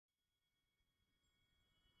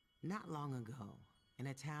Not long ago, in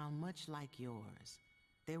a town much like yours,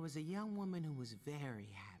 there was a young woman who was very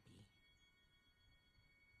happy.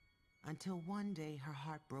 Until one day her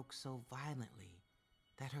heart broke so violently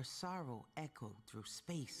that her sorrow echoed through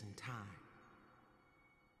space and time.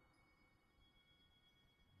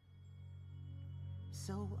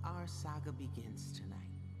 So our saga begins tonight,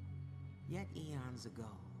 yet eons ago,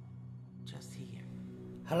 just here.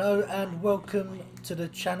 Hello and welcome to the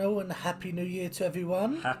channel and Happy New Year to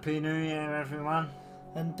everyone. Happy New Year, everyone.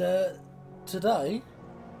 And today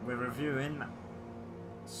we're reviewing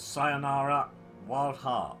Sayonara Wild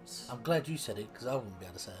Hearts. I'm glad you said it because I wouldn't be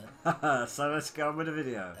able to say it. So let's go on with the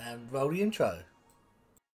video. And roll the intro.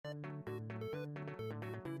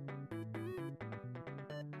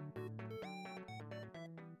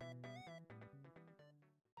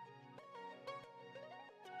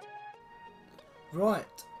 Right,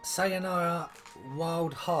 Sayonara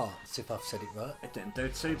Wild Hearts, if I've said it right. It didn't do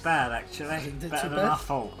too bad, actually. It didn't do Better too than bad? I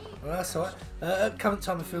thought. Well, that's alright. At current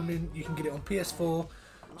time of filming, you can get it on PS4,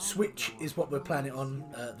 Switch is what we're playing it on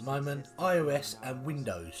at the moment, iOS and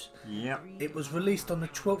Windows. Yep. It was released on the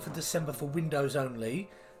 12th of December for Windows only,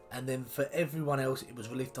 and then for everyone else it was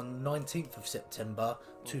released on the 19th of September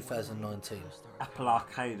 2019. Apple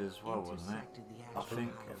Arcade as well, wasn't it? I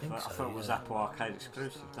think so, I thought it was yeah. Apple Arcade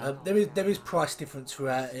exclusive. There is price difference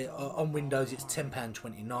throughout. On Windows it's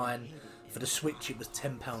 £10.29. For the Switch it was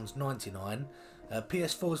 £10.99.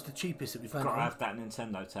 PS4 is the cheapest that we found. Got to have that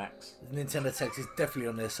Nintendo tax. The Nintendo tax is definitely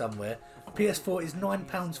on there somewhere. PS4 is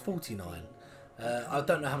 £9.49. I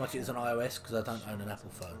don't know how much it is on iOS because I don't own an Apple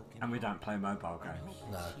phone. And we don't play mobile games.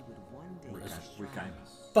 No. We're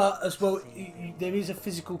gamers. But as well, there is a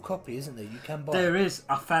physical copy, isn't there? You can buy. There is.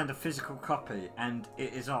 I found a physical copy, and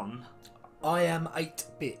it is on. I am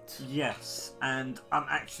 8-bit. Yes, and I'm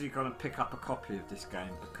actually going to pick up a copy of this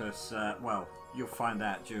game because, well, you'll find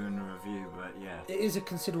out during the review. But yeah, It is a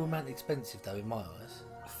considerable amount expensive, though, in my eyes.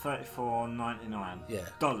 $34.99. Yeah.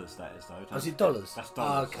 Dollars, that is, though. Oh, is it dollars? That's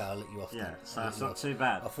dollars. Oh, okay, I'll let you off. Yeah, then. so I'll that's let you not off. too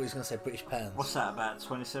bad. I thought he was going to say British pounds. What's that, about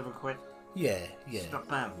 27 quid? Yeah, yeah. It's not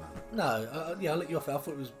bad, man. No, yeah, I'll let you off. I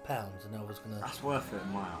thought it was pounds, and I was going to. That's worth it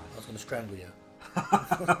in my I eyes. was going to strangle you.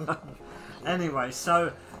 Anyway,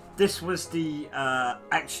 so this was the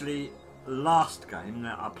actually last game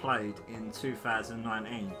that I played in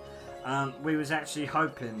 2019. We was actually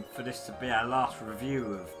hoping for this to be our last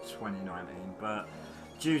review of 2019, but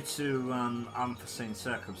due to unforeseen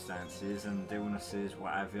circumstances and illnesses,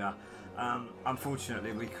 what have you,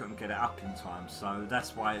 unfortunately we couldn't get it up in time. So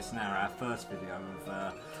that's why it's now our first video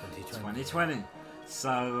of 2020.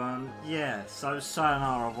 So yeah, so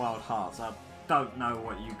Sayonara Wild Hearts. I don't know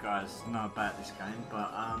what you guys know about this game,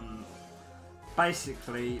 but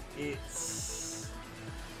basically it's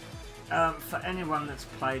for anyone that's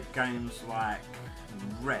played games like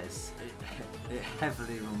Rez, it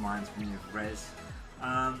heavily reminds me of Rez,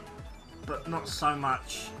 but not so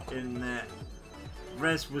much in that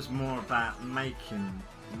Rez was more about making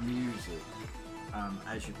music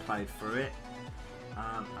as you played through it,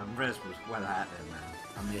 and Rez was well out there, man.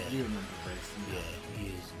 I mean, Yeah. you remember Rez? Yeah,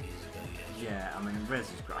 years and years ago, yeah. Yeah, I mean,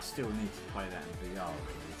 Rez is great. I still need to play that in VR,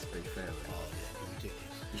 really, to be fair. Oh, yeah,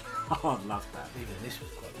 ridiculous. Oh, I'd love that. Even this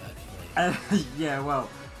was quite bad for me. Yeah, well,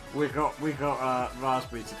 we got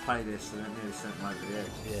Raspberry to play this, and it nearly sent me over the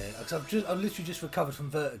edge. Yeah, because I've literally just recovered from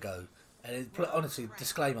vertigo, and honestly,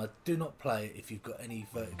 disclaimer: do not play it if you've got any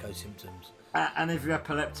vertigo symptoms, And if you're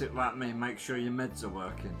epileptic like me, make sure your meds are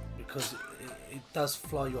working. because it does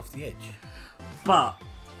fly you off the edge. But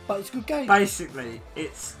But it's a good game. basically,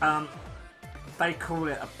 it's they call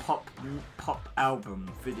it a pop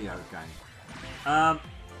album video game.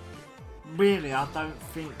 Really, I don't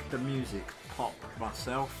think the music's pop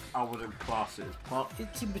myself. I wouldn't class it as pop.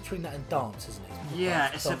 It's in between that and dance, isn't it? More Yeah,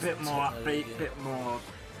 dance, it's a dance, bit more techno, upbeat, yeah. bit more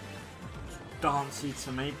dancey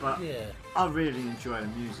to me, but Yeah. I really enjoy the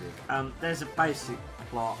music. There's a basic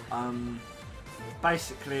plot.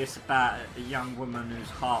 Basically, it's about a young woman whose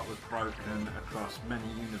heart was broken across many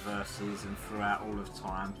universes and throughout all of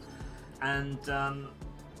time, and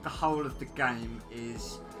the whole of the game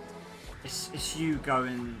is it's you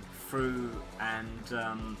going through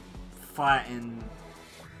and fighting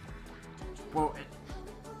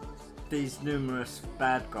these numerous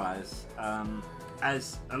bad guys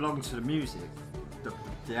as along to the music,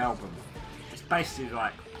 the album. It's basically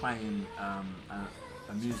like playing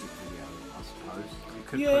a music video, I suppose. You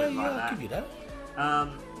could put it like I'll that. give you that.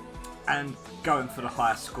 And going for the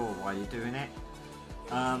highest score while you're doing it.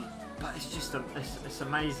 But it's just it's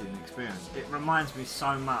amazing experience. It reminds me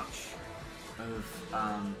so much of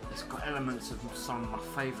it's got elements of some of my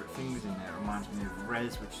favourite things in there. It reminds me of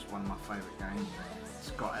Rez, which is one of my favourite games. It's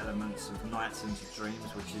got elements of Nights into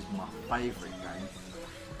Dreams, which is my favourite game.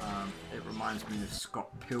 It reminds me of Scott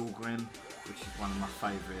Pilgrim, which is one of my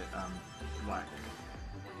favourite like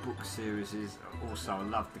book series. Also, I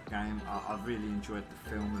love the game. I really enjoyed the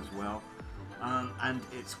film as well. And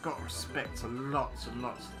it's got respect to lots and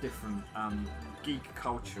lots of different geek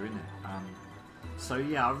culture in it. So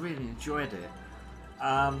yeah, I really enjoyed it.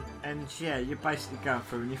 And yeah, you're basically going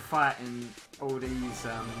through and you're fighting all these.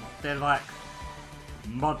 They're like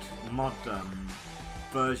mod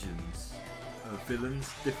versions of villains,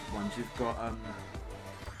 different ones. You've got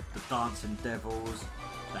the Dancing Devils,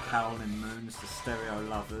 the Howling Moons, the Stereo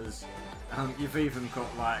Lovers. You've even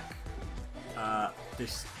got like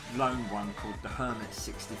this lone one called the Hermit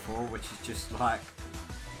 64, which is just like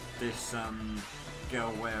this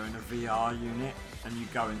girl wearing a VR unit, and you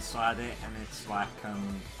go inside it, and it's like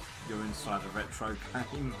you're inside a retro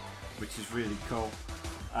game, which is really cool.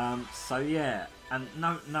 So yeah, and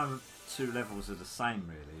no two levels are the same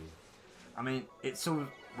really. I mean, it's all,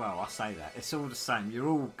 well, I say that, it's all the same. You're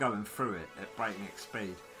all going through it at breakneck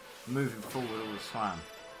speed, moving forward all the time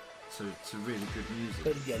to really good music.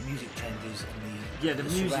 But yeah, music changes and the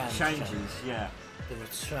music changes, yeah.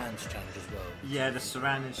 The surrounds change as well. Yeah, the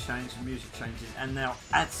surroundings change, the music changes, and they'll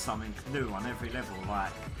add something new on every level.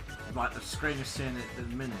 Like the screen is seeing it at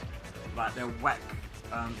the minute. Like they'll whack,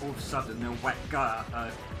 all of a sudden they'll whack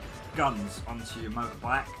guns onto your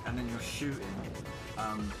motorbike, and then you're shooting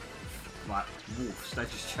like wolves. They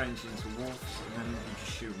just change into wolves, and then you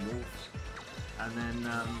just shoot wolves. And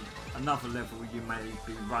then another level you may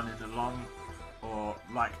be running along, or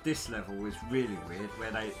like this level is really weird,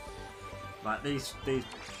 where they. Like these two,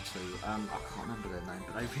 I can't remember their name,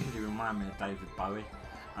 but they really remind me of David Bowie.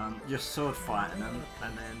 You're sword fighting them,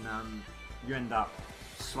 and then you end up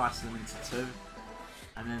slicing them into two,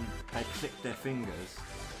 and then they click their fingers,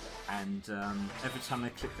 and every time they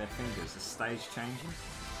click their fingers, the stage changes.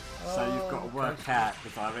 So you've got to work out the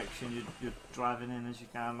direction you're driving in as you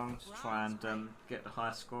go along to try and get the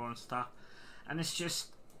high score and stuff. And it's just.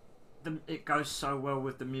 It goes so well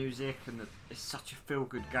with the music, and it's such a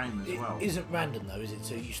feel-good game as well. It isn't random though, is it?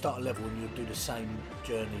 So you start a level and you'll do the same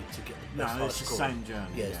journey to get the best high it's score. the same journey.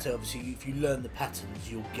 Yeah, so obviously if you learn the patterns,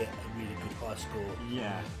 you'll get a really good high score.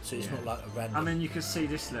 Yeah. So it's not like a random. I mean, you can see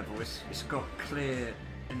this level. It's got clear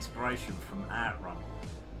inspiration from Outrun.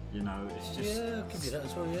 You know, it's just. Yeah, I'll give you that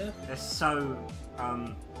as well. Yeah. They're so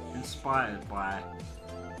inspired by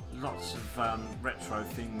lots of retro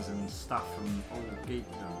things and stuff from all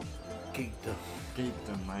geekdom.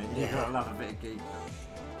 Geekdom, mate. Yeah. You've got to love a bit of geekdom.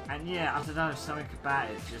 And yeah, I don't know, something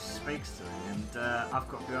about it just speaks to me, and I've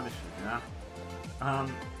got to be honest with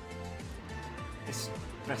you. It's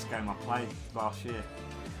the best game I played last year.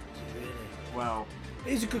 Really? Well,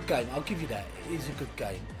 it is a good game. I'll give you that. It is a good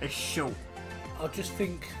game. It's short. I just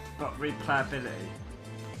think. Got replayability.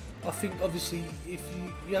 I think obviously if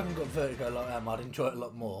you haven't got Vertigo like that, I'd enjoy it a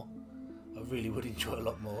lot more. I really would enjoy it a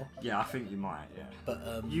lot more. Yeah, I think you might. Yeah.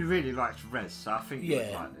 But you really liked Res, so I think you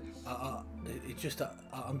would like this. It's just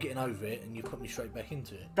I'm getting over it, and you put me straight back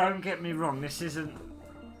into it. Don't get me wrong. This isn't.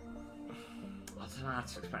 I don't know how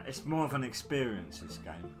to explain. It's more of an experience, this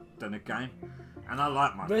game, than a game, and I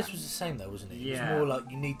like my. Res was the same though, wasn't it? Yeah. It was more like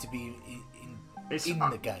you need to be in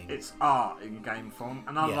the game. It's art in game form,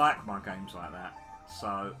 and I like my games like that.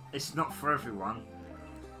 So it's not for everyone.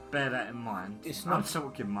 Bear that in mind. It's not. I'm sort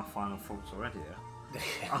of giving my final thoughts already here.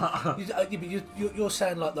 You're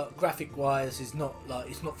saying like that graphic wise is not like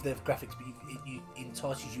it's not for their graphics, but it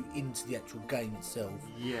entices you into the actual game itself.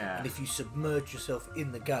 Yeah. And if you submerge yourself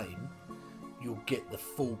in the game, you'll get the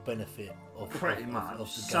full benefit of pretty much.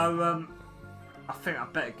 Of the game. So I think I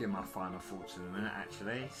better give my final thoughts in a minute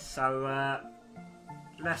actually. So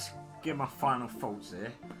let's give my final thoughts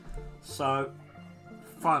here. So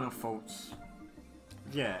final thoughts.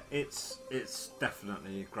 Yeah, it's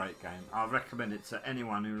definitely a great game. I recommend it to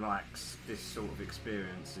anyone who likes this sort of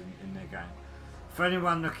experience in their game. For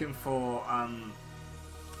anyone looking for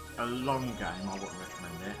a long game, I wouldn't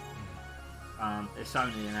recommend it. It's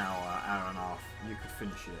only an hour and a half. You could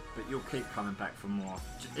finish it, but you'll keep coming back for more,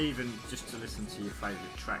 even just to listen to your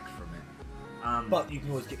favourite tracks from it. But you can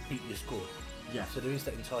always beat your score. Yeah. So there is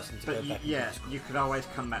that enticing to go back. Yeah, you could always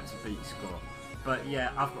come back to beat your score. But yeah,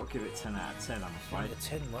 I've got to give it 10 out of 10, I'm afraid.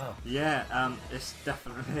 10, wow. Yeah, it's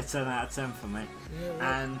definitely a 10 out of 10 for me. Yeah,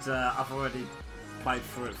 right. And I've already played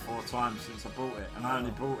through it 4 times since I bought it. And I only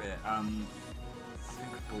bought it, I think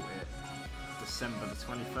I bought it December the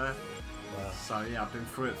 23rd. Wow. So yeah, I've been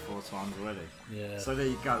through it 4 times already. Yeah. So there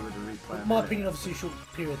you go with the replay. My opinion, obviously, a short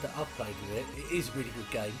period that I've played with it is a really good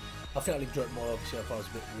game. I think I'll enjoy it more, obviously, if I was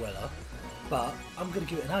a bit weller. But I'm going to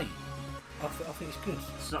give it an 8. I think it's good.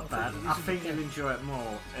 It's not bad. I think you'll enjoy it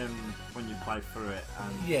more when you play through it.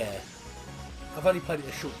 And yeah. I've only played it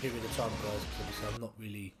a short period of time, guys, because obviously I'm not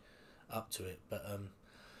really up to it.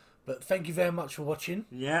 But thank you very much for watching.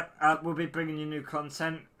 Yeah, we'll be bringing you new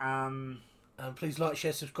content. And please like,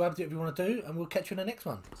 share, subscribe, do whatever you want to do, and we'll catch you in the next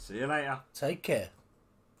one. See you later. Take care.